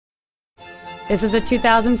This is a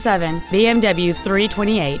 2007 BMW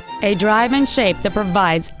 328, a drive and shape that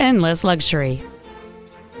provides endless luxury.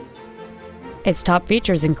 Its top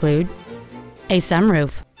features include a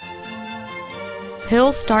sunroof,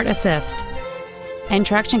 hill start assist, and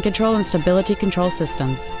traction control and stability control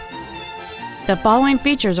systems. The following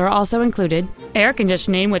features are also included: air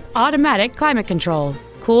conditioning with automatic climate control,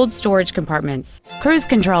 cooled storage compartments, cruise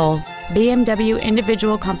control, BMW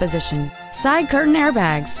individual composition, side curtain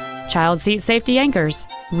airbags, child seat safety anchors,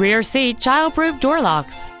 rear seat child-proof door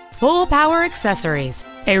locks, full power accessories,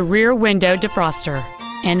 a rear window defroster,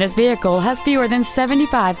 and this vehicle has fewer than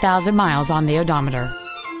 75,000 miles on the odometer.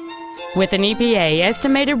 With an EPA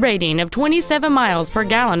estimated rating of 27 miles per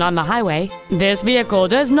gallon on the highway, this vehicle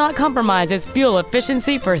does not compromise its fuel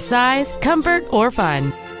efficiency for size, comfort, or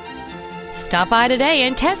fun. Stop by today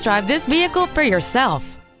and test drive this vehicle for yourself.